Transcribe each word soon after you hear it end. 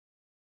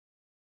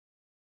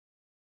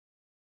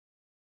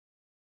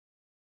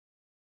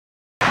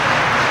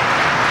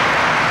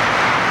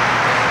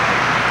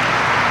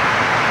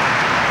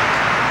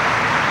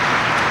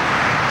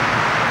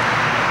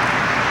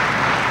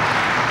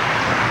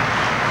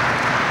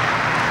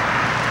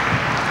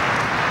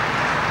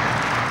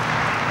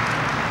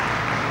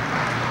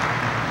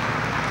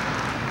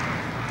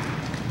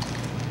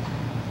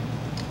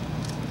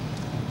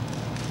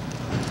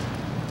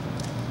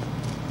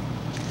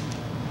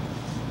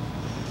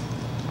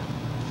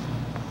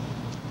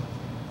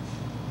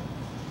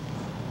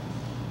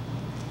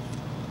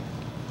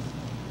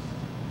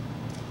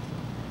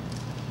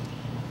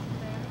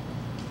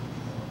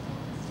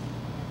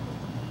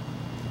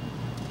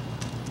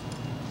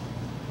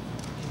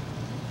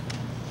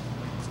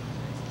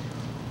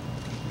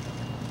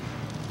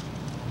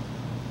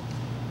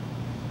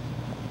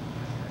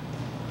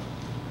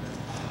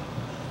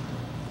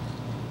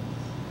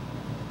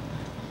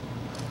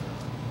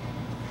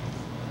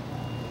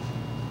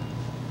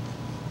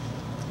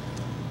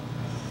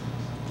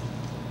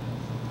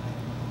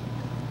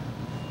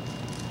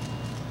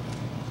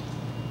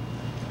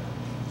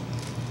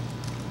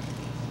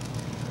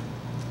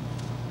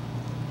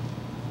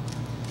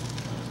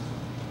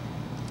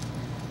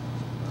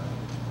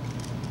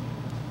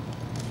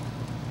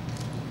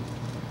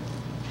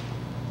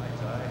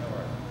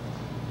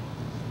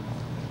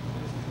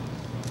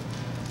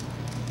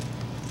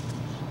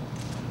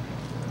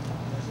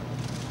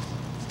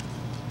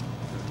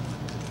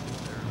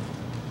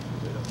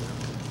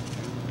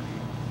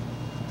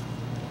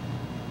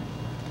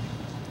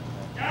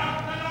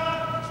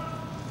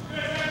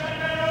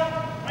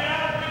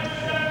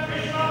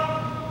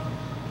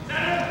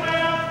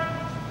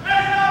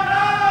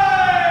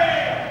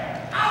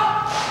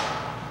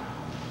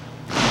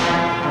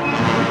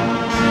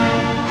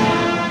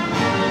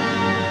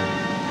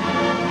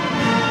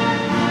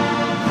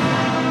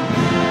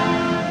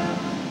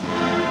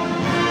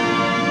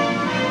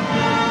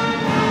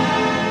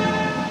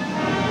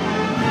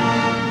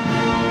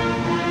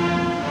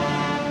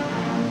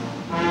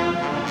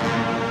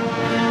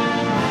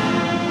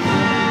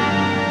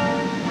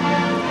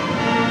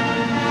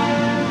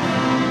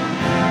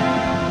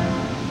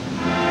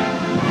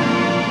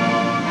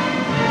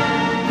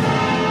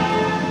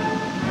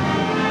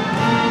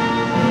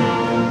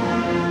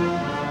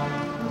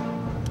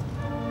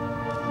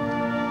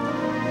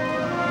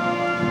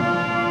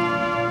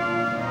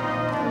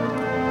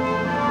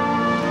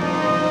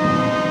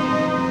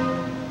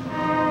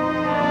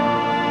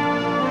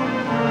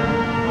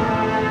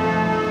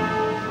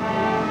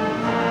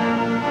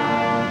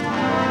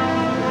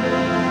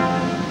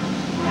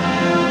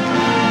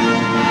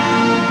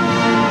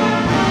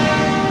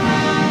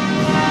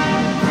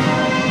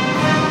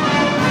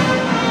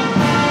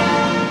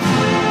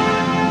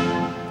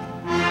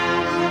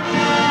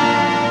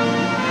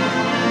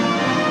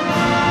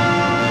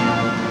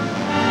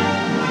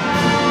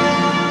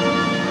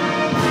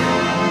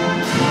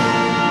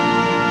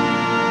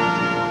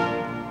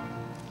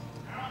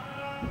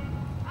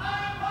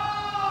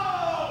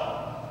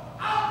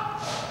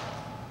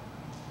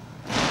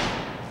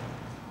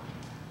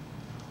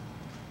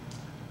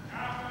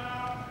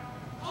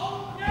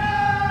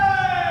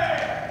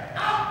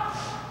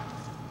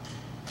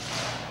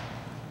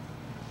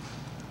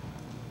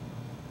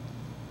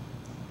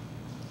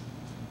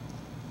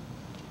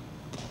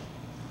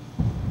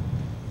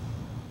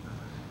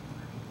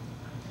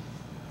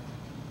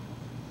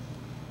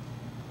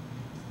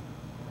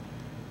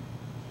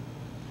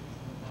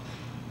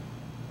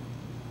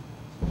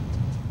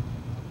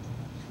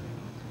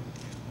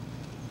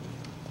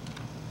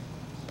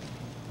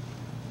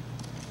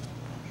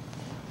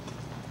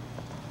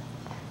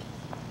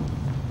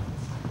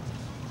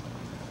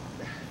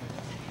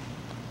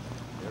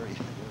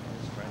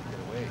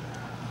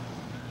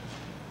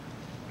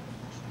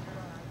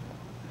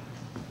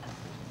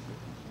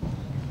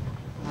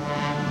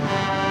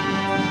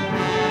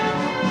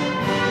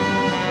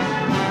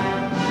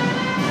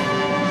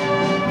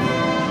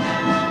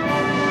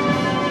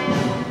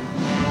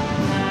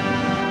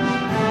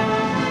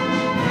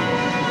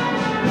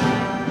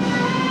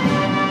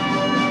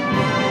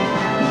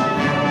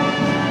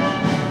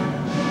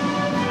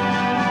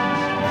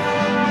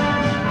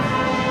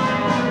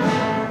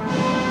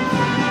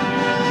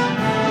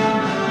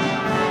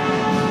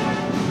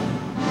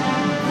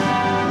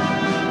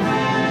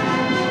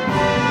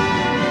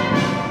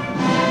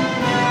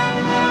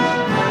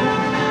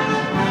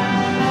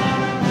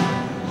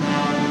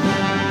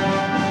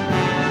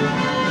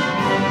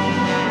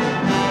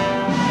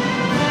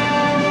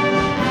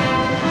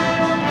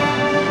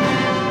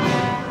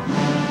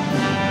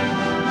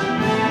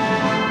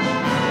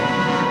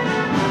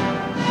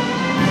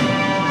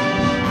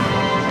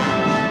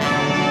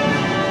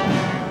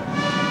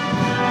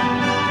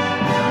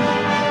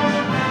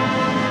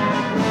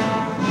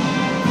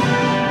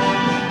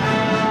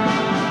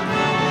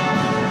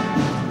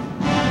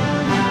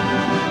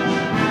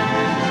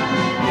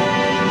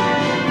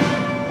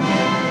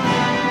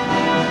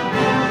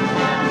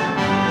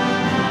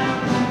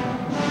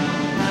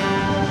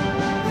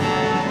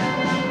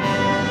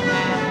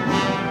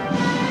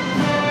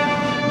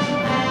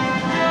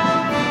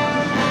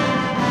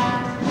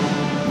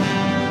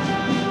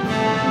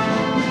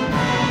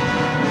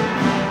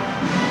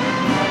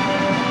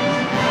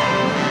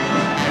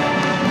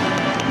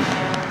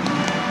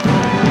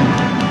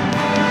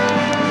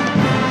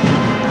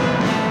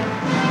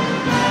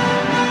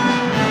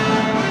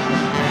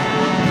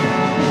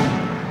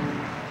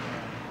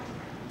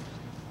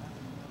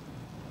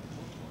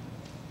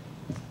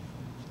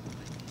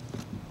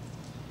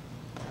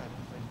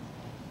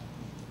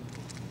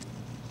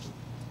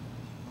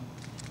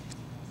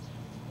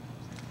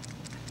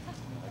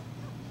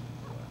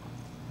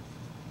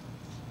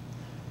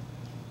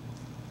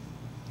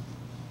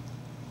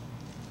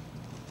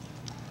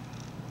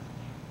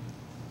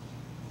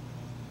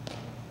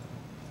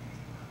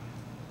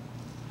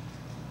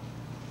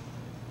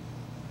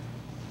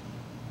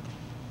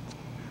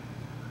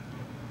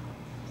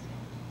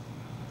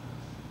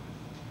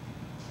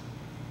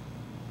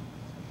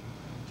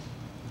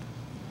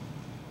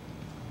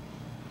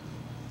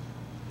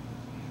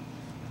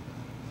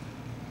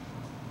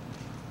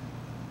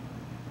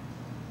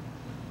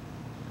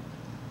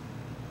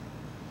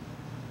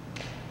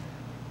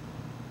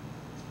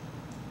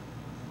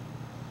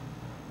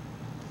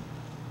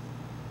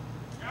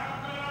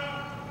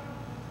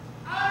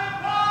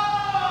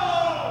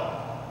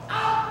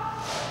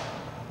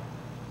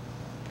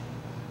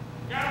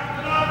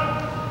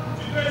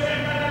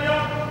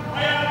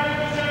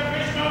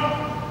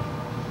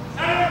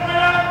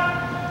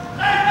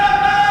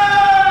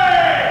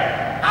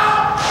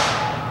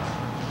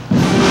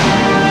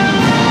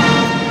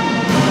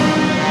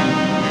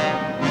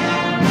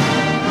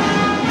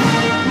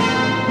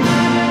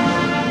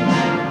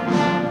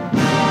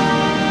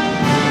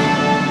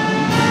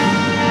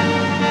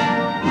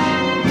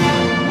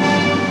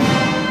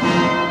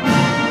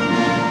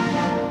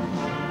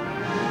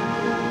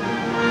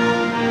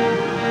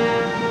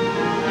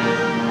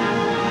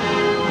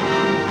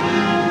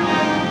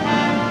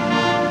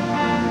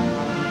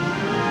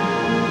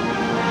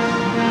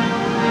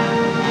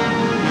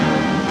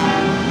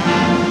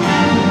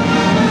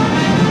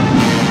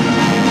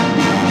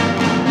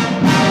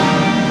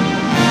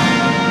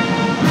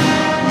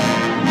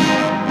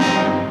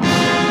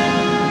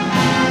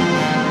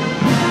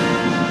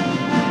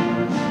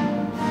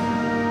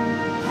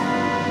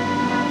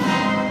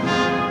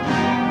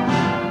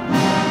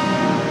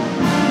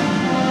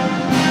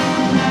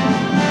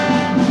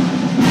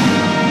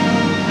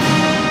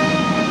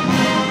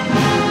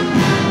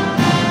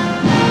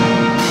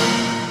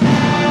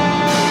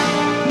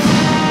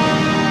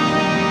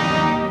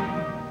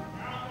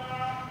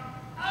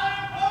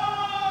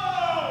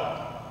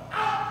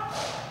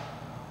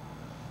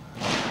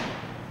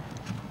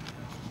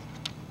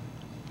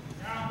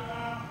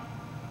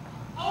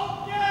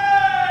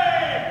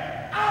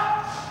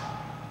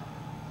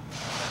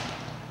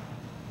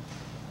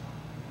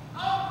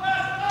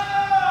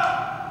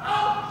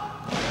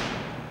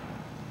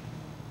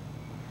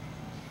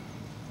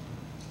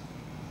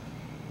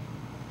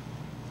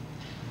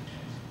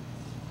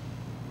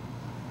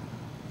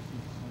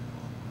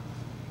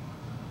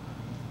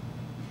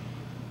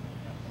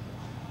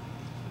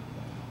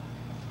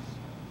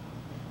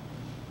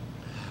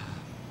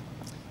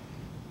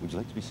Would you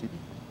like to be seated,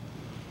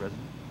 President?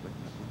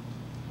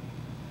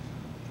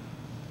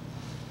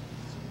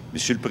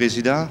 Monsieur le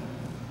Président,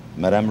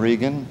 Madame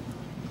Reagan,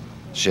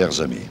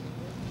 chers amis,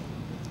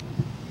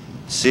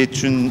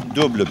 c'est une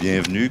double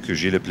bienvenue que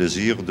j'ai le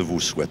plaisir de vous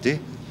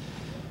souhaiter,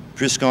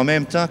 puisqu'en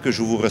même temps que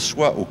je vous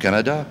reçois au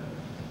Canada,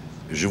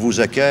 je vous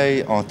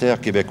accueille en terre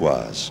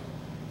québécoise.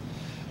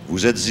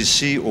 Vous êtes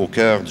ici au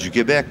cœur du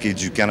Québec et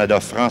du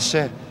Canada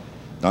français,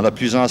 dans la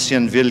plus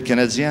ancienne ville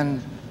canadienne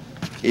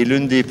et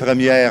l'une des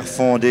premières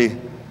fondées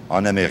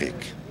en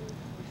Amérique.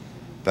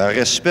 Par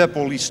respect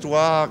pour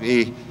l'histoire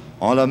et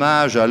en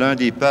l'hommage à l'un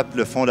des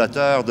peuples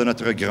fondateurs de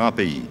notre grand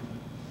pays,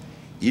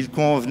 il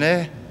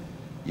convenait,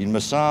 il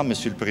me semble,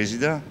 Monsieur le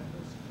Président,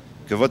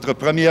 que votre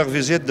première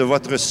visite de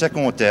votre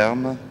second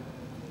terme,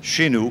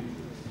 chez nous,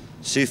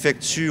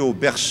 s'effectue au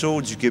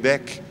berceau du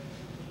Québec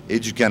et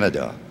du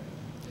Canada.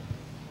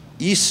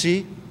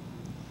 Ici,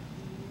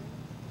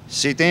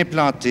 s'est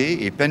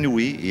implantée,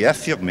 épanouie et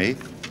affirmée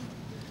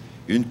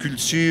une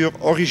culture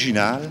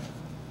originale,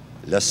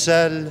 la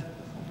seule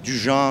du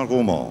genre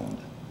au monde,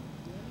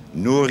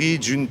 nourrie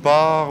d'une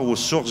part aux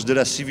sources de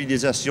la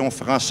civilisation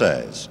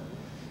française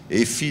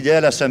et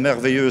fidèle à sa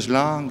merveilleuse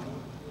langue,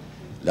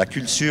 la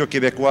culture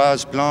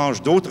québécoise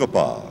plonge d'autre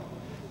part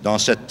dans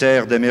cette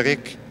terre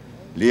d'Amérique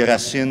les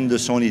racines de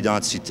son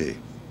identité.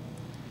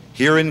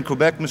 Here in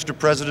Quebec, Mr.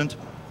 President,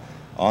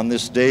 on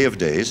this day of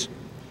days,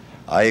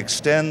 I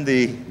extend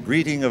the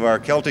greeting of our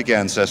Celtic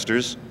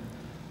ancestors,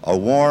 a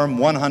warm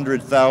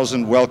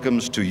 100,000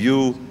 welcomes to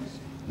you,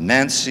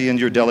 Nancy, and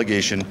your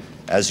delegation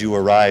as you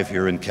arrive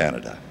here in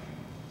Canada.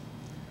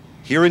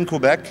 Here in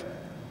Quebec,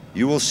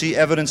 you will see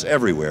evidence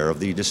everywhere of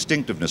the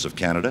distinctiveness of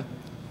Canada,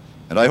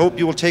 and I hope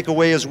you will take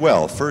away as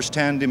well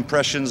first-hand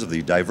impressions of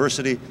the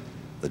diversity,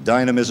 the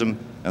dynamism,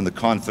 and the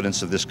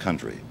confidence of this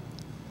country.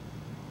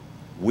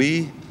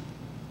 We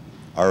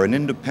are an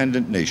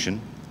independent nation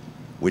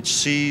which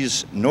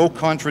sees no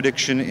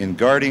contradiction in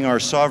guarding our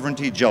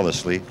sovereignty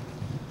jealously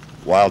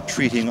while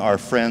treating our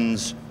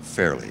friends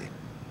fairly.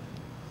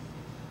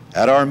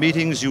 At our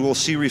meetings, you will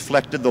see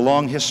reflected the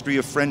long history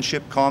of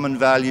friendship, common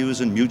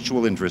values, and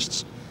mutual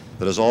interests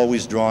that has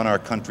always drawn our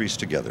countries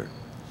together.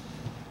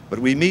 But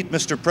we meet,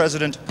 Mr.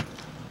 President,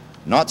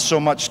 not so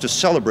much to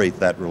celebrate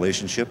that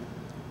relationship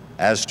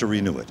as to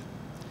renew it.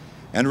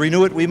 And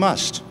renew it we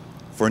must,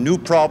 for new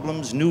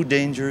problems, new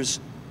dangers,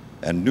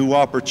 and new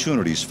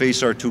opportunities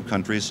face our two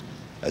countries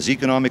as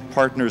economic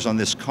partners on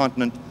this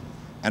continent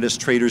and as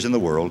traders in the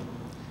world,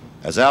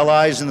 as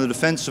allies in the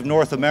defense of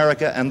North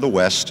America and the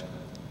West,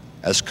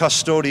 as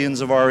custodians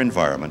of our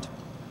environment,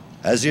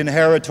 as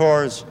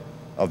inheritors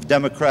of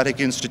democratic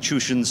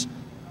institutions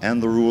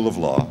and the rule of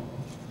law.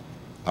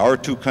 Our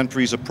two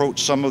countries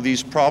approach some of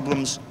these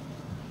problems,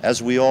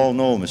 as we all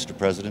know, Mr.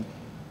 President,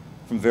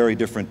 from very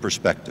different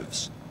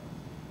perspectives.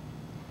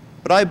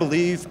 But I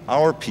believe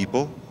our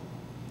people,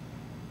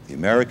 the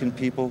American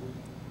people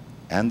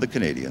and the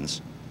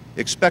Canadians,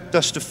 expect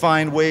us to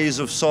find ways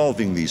of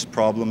solving these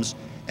problems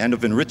and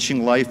of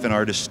enriching life in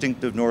our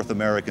distinctive North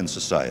American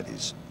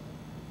societies.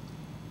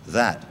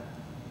 That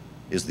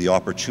is the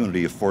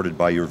opportunity afforded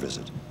by your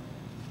visit,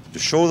 to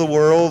show the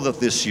world that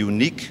this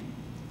unique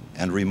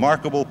and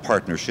remarkable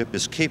partnership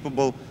is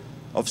capable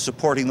of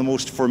supporting the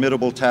most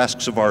formidable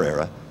tasks of our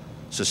era: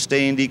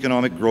 sustained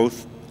economic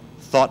growth,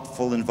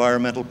 thoughtful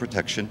environmental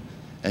protection,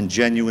 and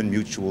genuine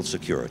mutual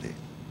security.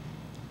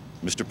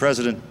 Mr.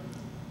 President,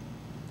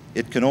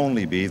 it can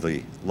only be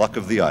the luck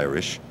of the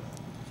Irish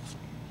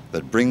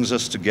that brings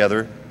us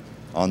together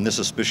on this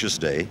auspicious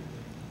day,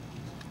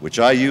 which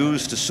I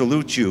use to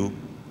salute you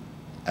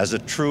as a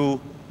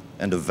true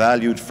and a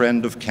valued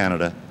friend of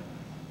Canada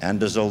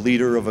and as a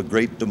leader of a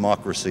great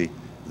democracy,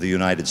 the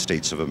United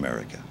States of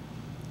America.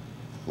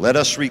 Let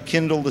us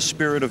rekindle the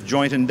spirit of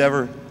joint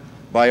endeavor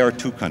by our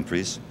two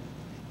countries.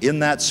 In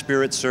that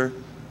spirit, sir,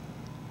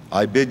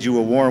 I bid you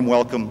a warm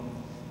welcome,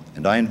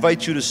 and I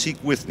invite you to seek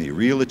with me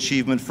real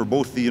achievement for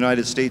both the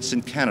United States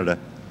and Canada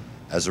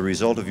as a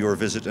result of your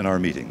visit and our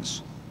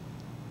meetings.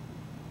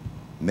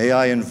 May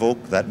I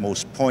invoke that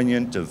most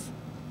poignant of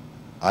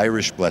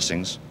Irish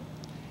blessings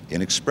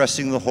in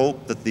expressing the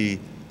hope that the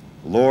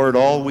Lord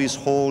always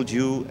hold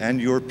you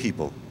and your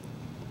people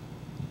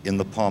in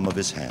the palm of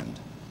his hand.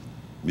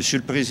 Monsieur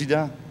le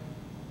Président,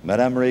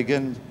 Madame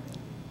Reagan,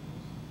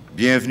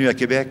 bienvenue à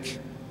Québec,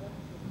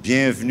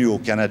 bienvenue au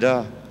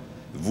Canada.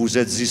 Vous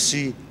êtes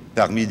ici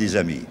parmi des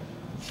amis.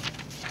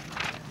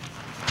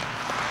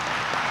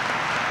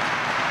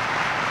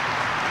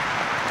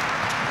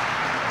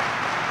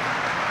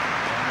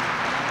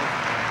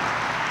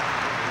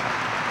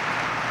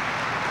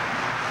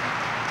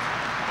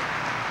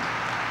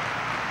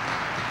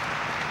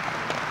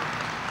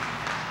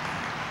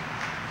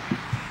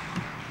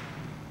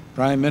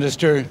 Prime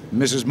Minister,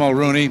 Mrs.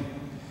 Mulroney,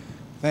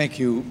 thank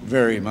you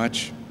very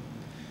much.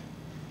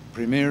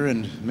 Premier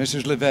and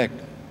Mrs. Levesque,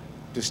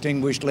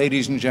 distinguished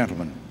ladies and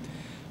gentlemen,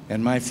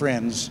 and my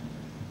friends,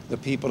 the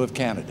people of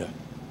Canada.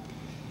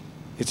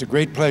 It's a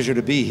great pleasure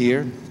to be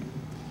here,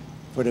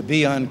 for to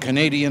be on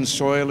Canadian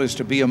soil is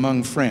to be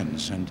among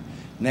friends, and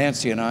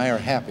Nancy and I are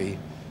happy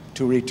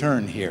to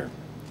return here.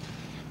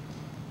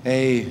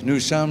 Et nous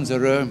sommes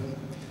heureux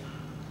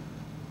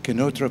que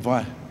notre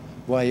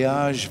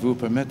voyage vous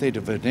permette de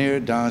venir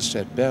dans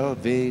cette belle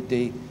ville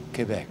de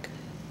Québec.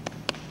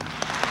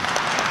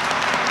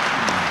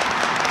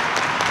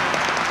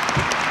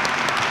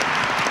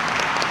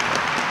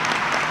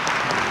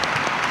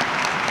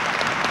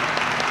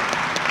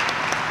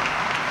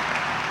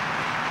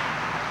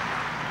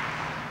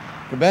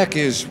 Quebec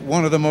is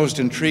one of the most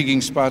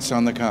intriguing spots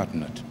on the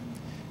continent.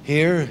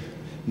 Here,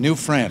 New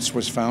France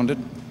was founded.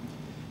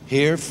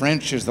 Here,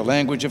 French is the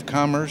language of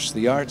commerce,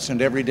 the arts,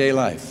 and everyday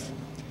life.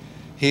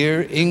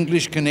 Here,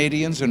 English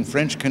Canadians and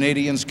French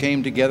Canadians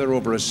came together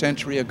over a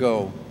century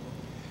ago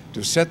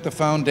to set the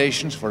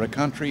foundations for a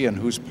country in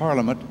whose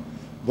parliament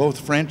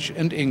both French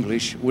and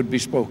English would be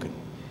spoken.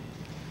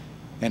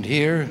 And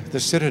here, the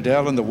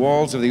citadel and the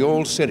walls of the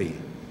old city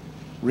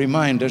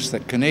remind us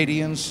that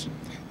Canadians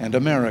and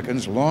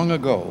Americans long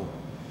ago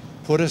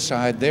put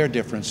aside their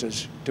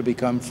differences to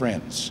become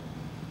friends.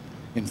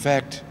 In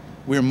fact,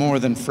 we're more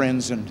than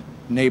friends and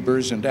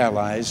neighbors and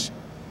allies.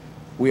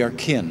 We are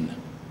kin,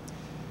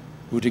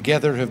 who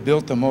together have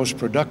built the most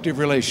productive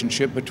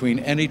relationship between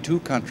any two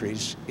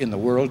countries in the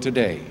world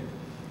today.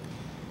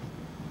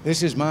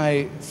 This is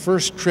my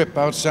first trip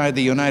outside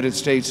the United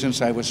States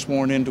since I was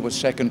sworn into a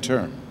second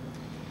term.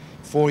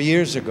 4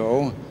 years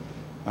ago,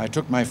 I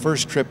took my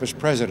first trip as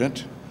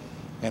president,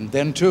 and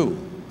then too,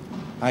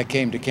 I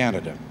came to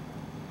Canada.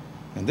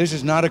 And this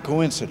is not a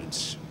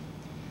coincidence.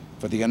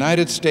 For the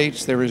United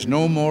States, there is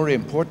no more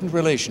important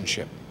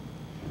relationship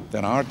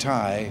than our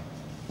tie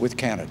with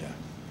Canada.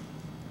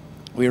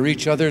 We are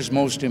each other's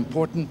most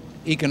important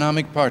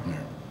economic partner.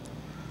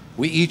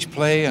 We each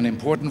play an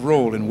important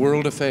role in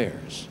world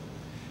affairs.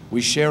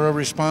 We share a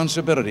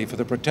responsibility for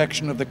the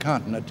protection of the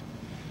continent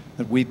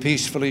that we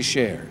peacefully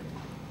share.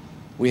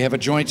 We have a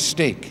joint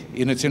stake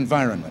in its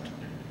environment,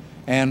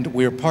 and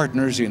we're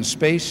partners in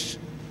space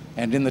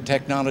and in the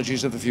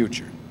technologies of the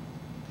future.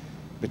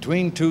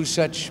 Between two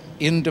such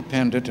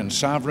independent and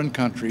sovereign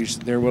countries,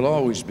 there will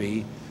always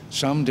be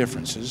some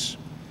differences,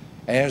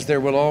 as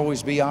there will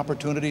always be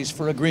opportunities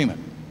for agreement.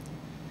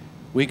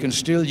 We can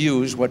still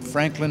use what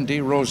Franklin D.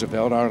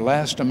 Roosevelt, our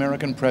last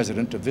American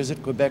president to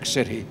visit Quebec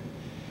City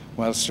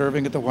while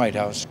serving at the White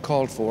House,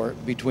 called for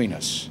between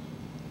us.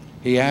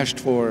 He asked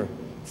for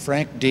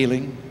frank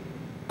dealing,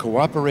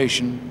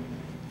 cooperation,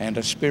 and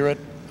a spirit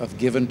of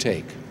give and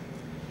take.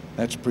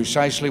 That's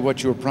precisely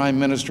what your Prime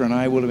Minister and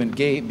I will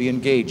be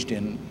engaged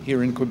in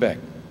here in Quebec.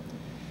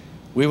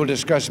 We will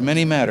discuss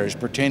many matters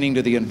pertaining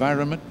to the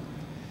environment,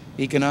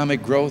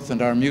 economic growth,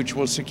 and our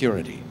mutual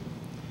security.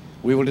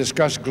 We will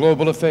discuss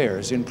global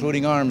affairs,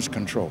 including arms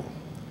control.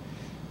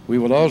 We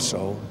will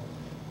also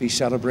be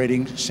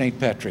celebrating St.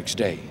 Patrick's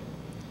Day.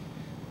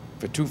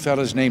 For two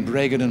fellows named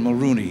Reagan and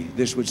Mulroney,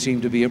 this would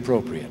seem to be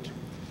appropriate.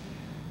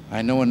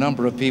 I know a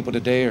number of people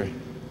today,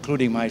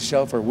 including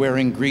myself, are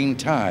wearing green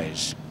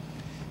ties.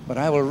 But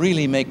I will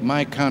really make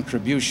my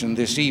contribution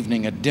this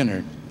evening at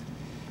dinner.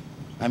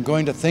 I'm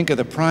going to think of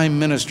the Prime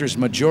Minister's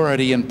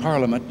majority in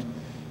Parliament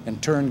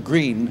and turn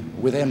green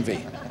with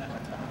envy.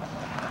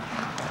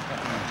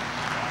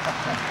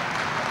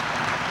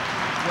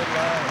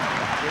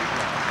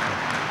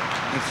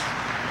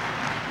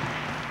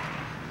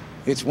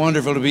 It's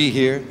wonderful to be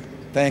here.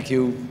 Thank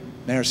you.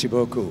 Merci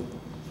beaucoup.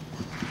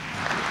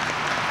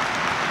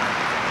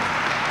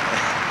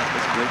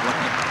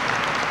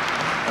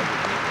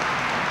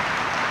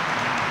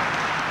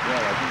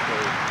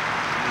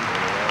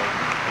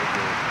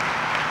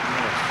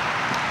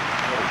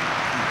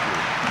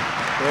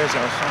 There's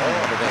our song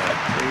over there.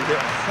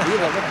 We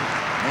love it.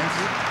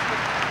 Nancy?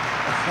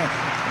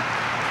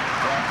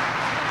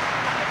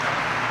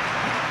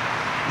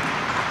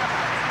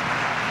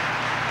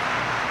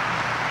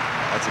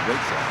 That's a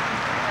great song.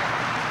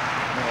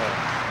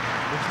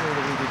 Which way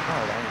do we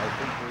depart? I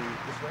think we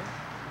this way.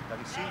 Have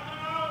you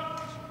seen?